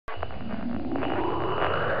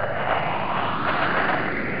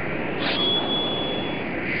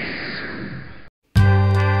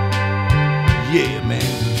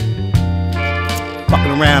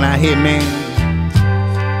around out here, man.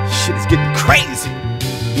 Shit is getting crazy.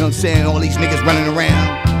 You know what I'm saying? All these niggas running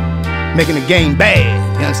around, making the game bad.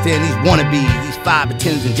 You understand? These wannabes, these 5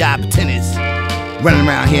 pretenders and jive pretenders, running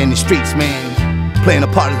around here in the streets, man, playing a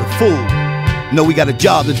part of the fool. You know we got a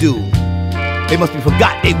job to do. They must be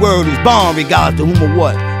forgot they word is born regardless to whom or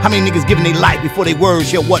what. How many niggas giving their life before they words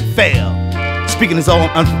shall what fail? Speaking his own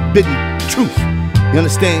unforbidden truth. You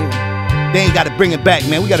understand? They ain't gotta bring it back,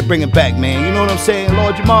 man. We gotta bring it back, man. You know what I'm saying?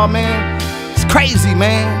 Lord Jamar, man. It's crazy,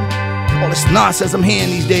 man. All this nonsense I'm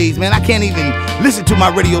hearing these days, man. I can't even listen to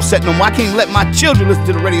my radio set no more. I can't even let my children listen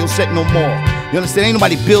to the radio set no more. You understand? Ain't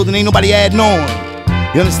nobody building, ain't nobody adding on.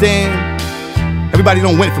 You understand? Everybody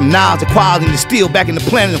don't went from knowledge to quality to steel back in the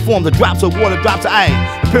planet in forms of drops of water, drops of ice.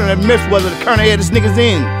 Depending on the myth, whether the current air this nigga's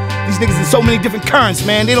in. These niggas in so many different currents,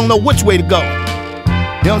 man. They don't know which way to go. You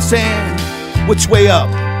know what I'm saying? Which way up?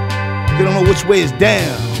 They don't know which way is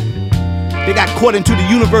down. They got caught into the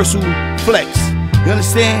universal flex. You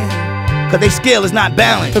understand? Cause they scale is not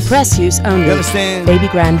balanced. For press use only. You understand?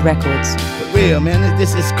 Babygrande Records. For real, man.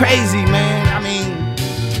 This is crazy, man. I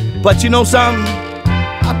mean, but you know something?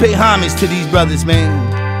 I pay homage to these brothers, man.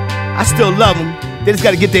 I still love them. They just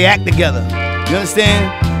gotta get their act together. You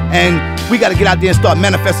understand? And we gotta get out there and start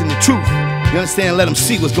manifesting the truth. You understand? Let them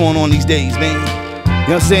see what's going on these days, man. You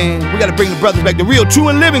know what I'm saying? We gotta bring the brothers back, the real, true,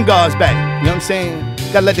 and living gods back. You know what I'm saying?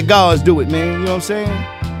 Gotta let the gods do it, man. You know what I'm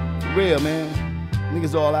saying? For real, man.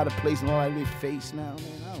 Niggas all out of place and all out of their face now,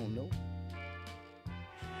 man. I don't know.